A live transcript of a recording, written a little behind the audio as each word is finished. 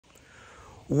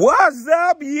What's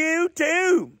up,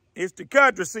 YouTube? It's the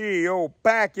Country CEO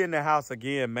back in the house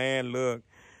again, man. Look,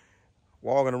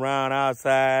 walking around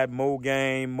outside, more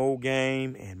game,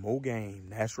 and more game.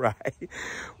 That's right.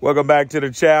 Welcome back to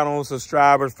the channel,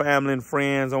 subscribers, family, and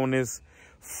friends on this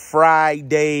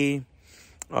Friday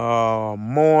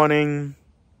morning.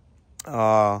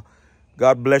 God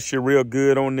bless you real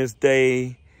good on this day.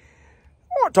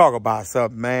 I want to talk about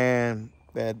something, man,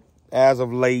 that as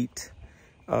of late,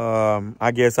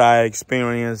 I guess I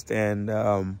experienced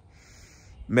and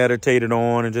meditated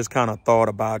on and just kind of thought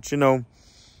about, and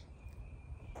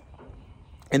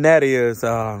that is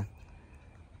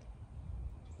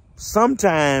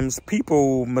sometimes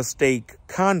people mistake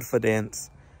confidence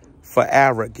for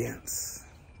arrogance.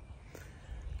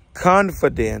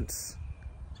 Confidence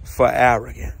for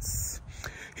arrogance.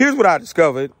 Here's what I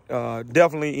discovered,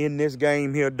 definitely in this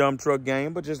game here, dump truck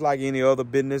game, but just like any other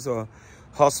business or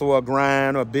hustle or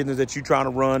grind or business that you're trying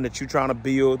to run, that you're trying to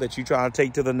build, that you're trying to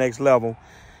take to the next level,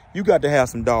 you got to have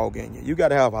some dog in you. You got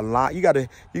to have a lot. You got to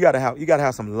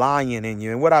have some lion in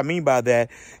you. And what I mean by that,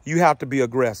 you have to be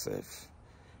aggressive.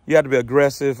 You have to be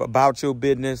aggressive about your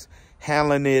business,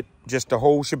 handling it just the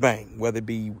whole shebang, whether it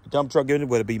be dump truck,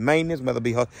 whether it be maintenance, whether it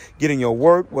be getting your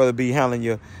work, whether it be handling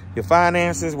your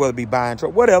finances, whether it be buying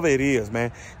truck, whatever it is,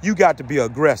 man, you got to be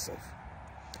aggressive.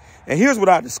 And here's what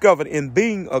I discovered in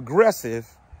being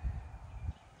aggressive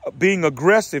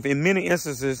in many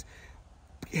instances,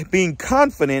 being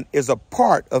confident is a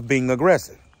part of being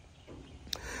aggressive,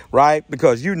 right?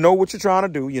 Because you know what you're trying to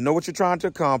do. You know what you're trying to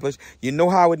accomplish. You know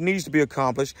how it needs to be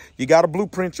accomplished. You got a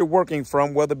blueprint you're working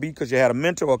from, whether it be because you had a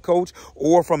mentor or coach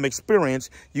or from experience,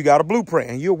 you got a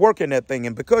blueprint and you're working that thing.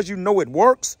 And because you know it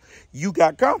works, you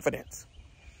got confidence.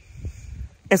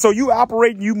 And so you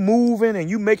operating, you moving, and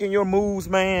you making your moves,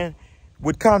 man,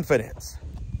 with confidence.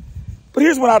 But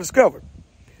here's what I discovered.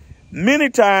 Many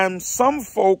times, some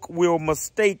folk will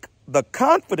mistake the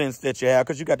confidence that you have,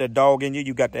 because you got that dog in you,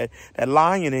 you got that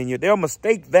lion in you. They'll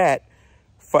mistake that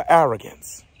for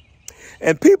arrogance.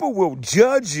 And people will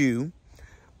judge you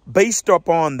based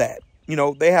upon that. You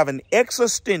know, they have an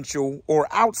existential or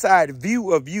outside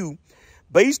view of you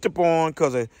based upon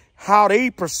because of how they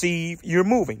perceive you're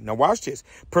moving. Now, watch this.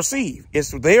 Perceive.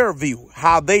 It's their view,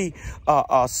 how they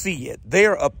see it,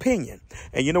 their opinion.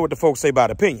 And you know what the folks say about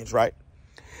opinions, right?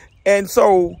 And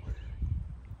so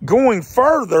going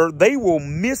further, they will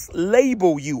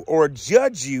mislabel you or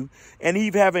judge you and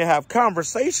even have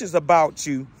conversations about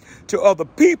you to other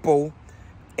people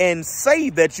and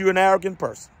say that you're an arrogant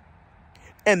person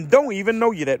and don't even know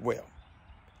you that well.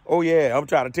 Oh, yeah, I'm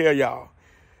trying to tell y'all.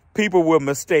 People will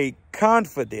mistake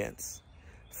confidence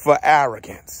for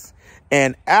arrogance.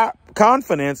 And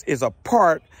confidence is a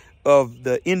part of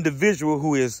the individual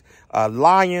who is a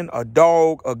lion, a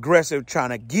dog, aggressive, trying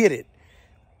to get it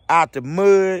out the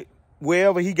mud.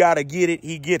 Wherever he got to get it,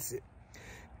 he gets it.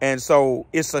 And so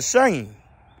it's a shame.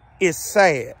 It's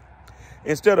sad.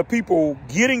 Instead of people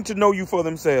getting to know you for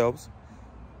themselves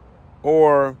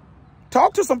or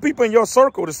talk to some people in your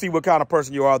circle to see what kind of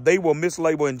person you are, they will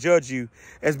mislabel and judge you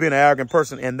as being an arrogant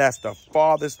person. And that's the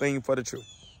farthest thing for the truth.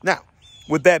 Now,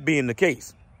 with that being the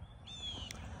case,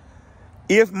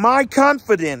 if my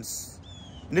confidence,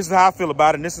 and this is how I feel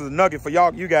about it, and this is a nugget for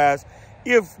y'all, you guys,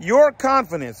 if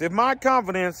my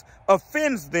confidence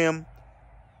offends them,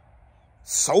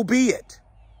 so be it.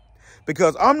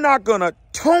 Because I'm not going to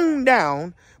tone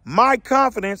down my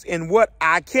confidence in what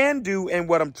I can do and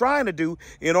what I'm trying to do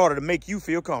in order to make you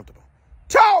feel comfortable.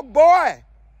 Talk, boy.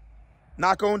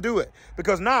 Not going to do it.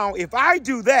 Because now if I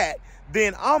do that,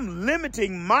 then I'm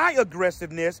limiting my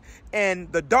aggressiveness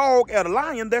and the dog or the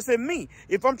lion that's in me.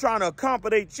 If I'm trying to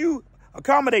accommodate you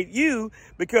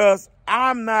because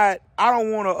I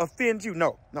don't want to offend you.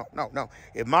 No.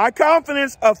 If my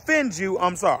confidence offends you,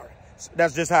 I'm sorry.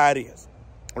 That's just how it is.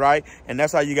 Right? And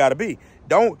that's how you got to be.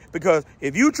 Because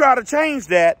if you try to change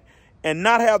that and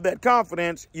not have that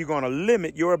confidence, you're going to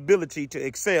limit your ability to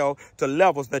excel to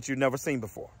levels that you've never seen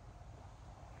before.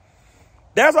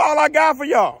 That's all I got for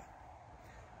y'all.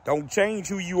 Don't change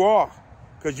who you are,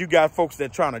 because you got folks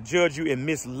that trying to judge you and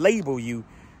mislabel you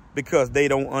because they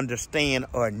don't understand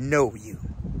or know you.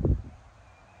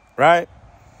 Right?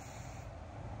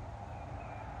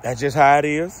 That's just how it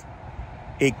is.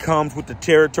 It comes with the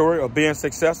territory of being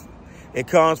successful. It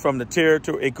comes from the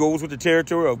territory. It goes with the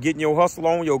territory of getting your hustle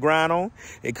on, your grind on.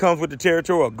 It comes with the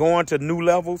territory of going to new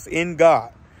levels in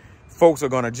God. Folks are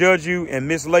going to judge you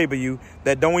and mislabel you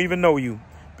that don't even know you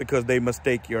because they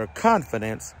mistake your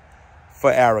confidence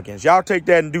for arrogance. Y'all take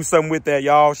that and do something with that.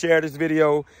 Y'all share this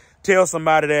video. Tell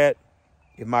somebody that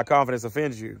if my confidence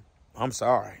offends you, I'm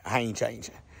sorry. I ain't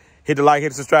changing. Hit the like, hit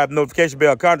the subscribe, notification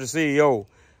bell. Country CEO,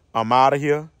 I'm out of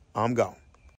here. I'm gone.